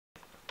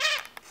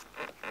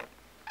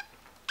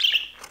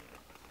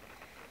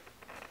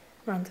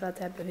Want wat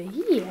hebben we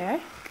hier?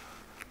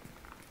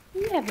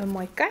 Hier hebben we een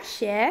mooi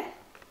kastje, hè?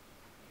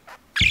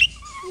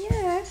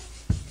 Ja.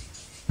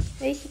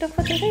 Weet je nog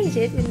wat erin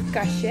zit in het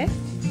kastje?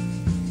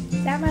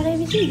 Laat maar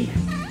even zien.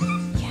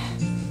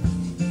 Ja.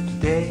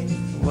 Today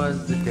was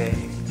the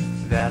day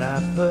that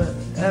I put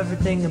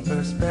everything in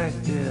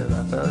perspective.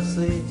 I fell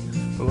asleep,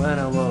 but when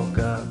I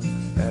woke up,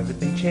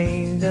 everything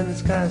changed and the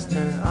skies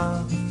turned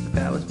off. But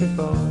that was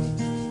before.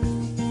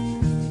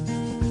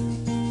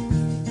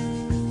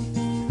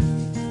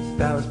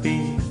 That was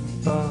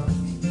before.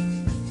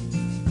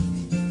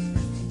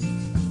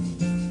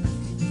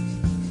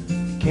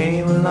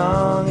 Came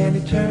along and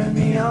he turned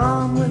me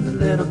on with a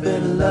little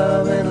bit of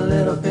love and a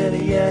little bit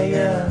of yeah,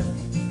 yeah.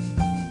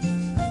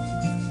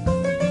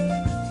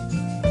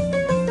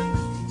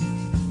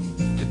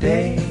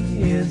 Today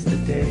is the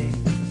day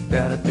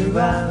that I threw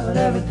out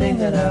everything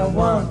that I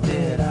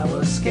wanted. I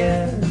was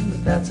scared,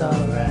 but that's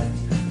alright.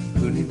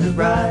 Who needs a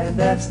ride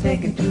that's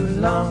taking too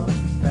long?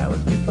 That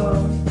was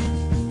before.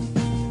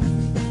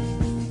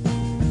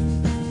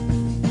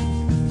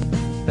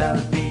 That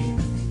was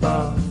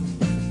before.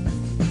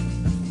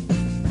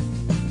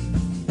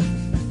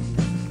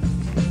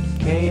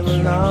 Came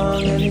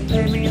along and he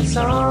played me a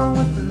song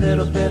with a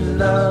little bit of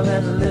love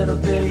and a little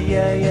bit of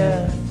yeah,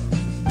 yeah.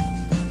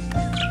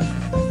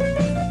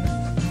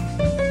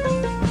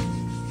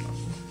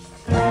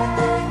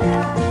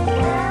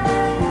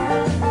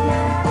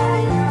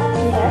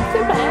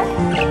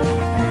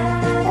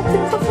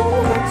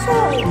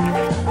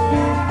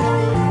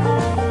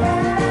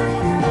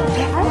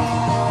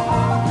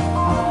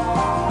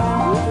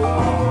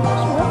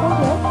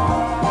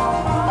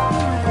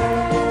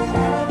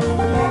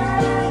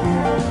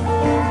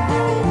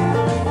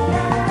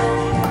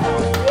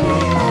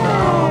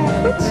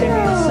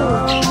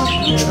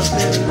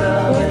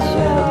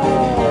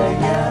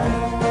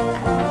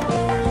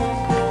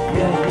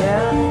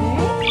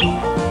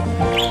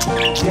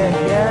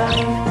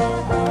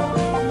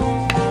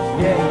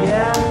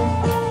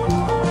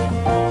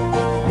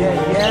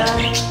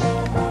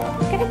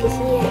 Kijk eens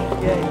hier.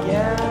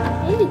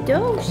 In de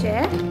doos,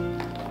 hè?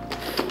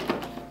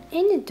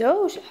 In de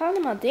doos,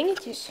 allemaal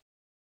dingetjes.